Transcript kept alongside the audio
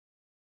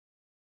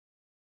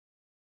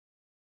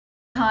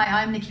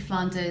Hi, I'm Nikki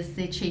Flanders,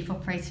 the Chief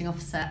Operating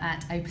Officer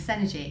at Opus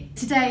Energy.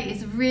 Today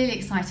is a really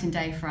exciting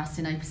day for us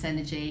in Opus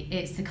Energy.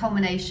 It's the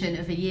culmination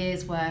of a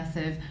year's worth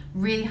of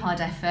really hard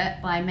effort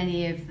by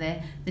many of the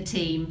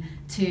team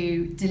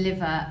to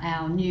deliver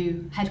our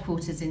new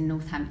headquarters in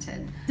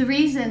Northampton. The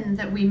reason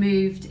that we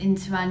moved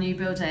into our new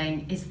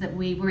building is that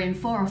we were in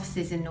 4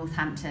 offices in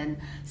Northampton,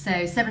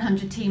 so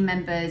 700 team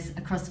members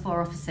across 4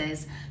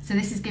 offices. So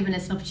this has given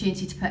us an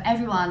opportunity to put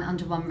everyone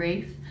under one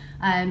roof.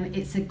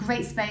 It's a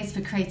great space for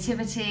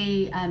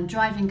creativity,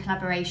 driving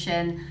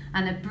collaboration,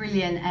 and a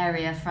brilliant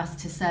area for us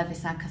to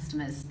service our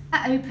customers.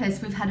 At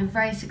Opus, we've had a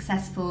very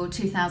successful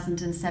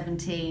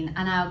 2017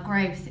 and our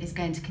growth is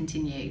going to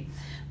continue.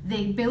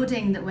 The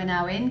building that we're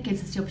now in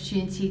gives us the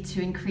opportunity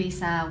to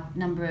increase our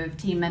number of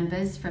team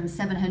members from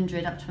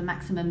 700 up to a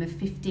maximum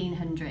of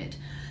 1,500.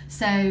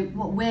 So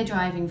what we're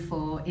driving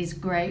for is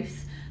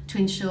growth, to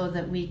ensure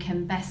that we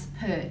can best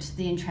put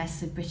the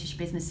interests of British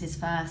businesses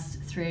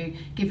first through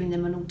giving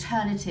them an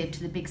alternative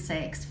to the big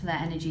 6 for their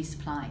energy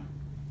supply.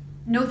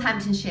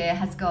 Northamptonshire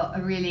has got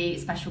a really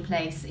special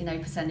place in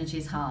Opus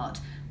Energy's heart.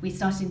 We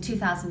started in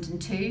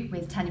 2002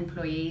 with 10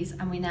 employees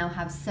and we now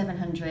have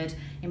 700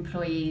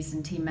 employees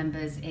and team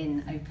members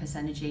in Opus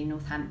Energy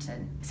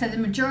Northampton. So the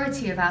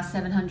majority of our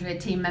 700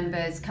 team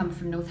members come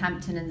from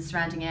Northampton and the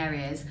surrounding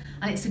areas,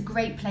 and it's a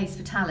great place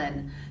for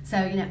talent. So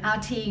our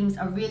teams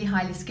are really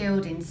highly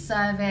skilled in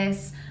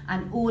service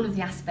and all of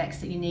the aspects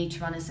that you need to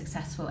run a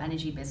successful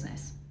energy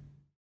business.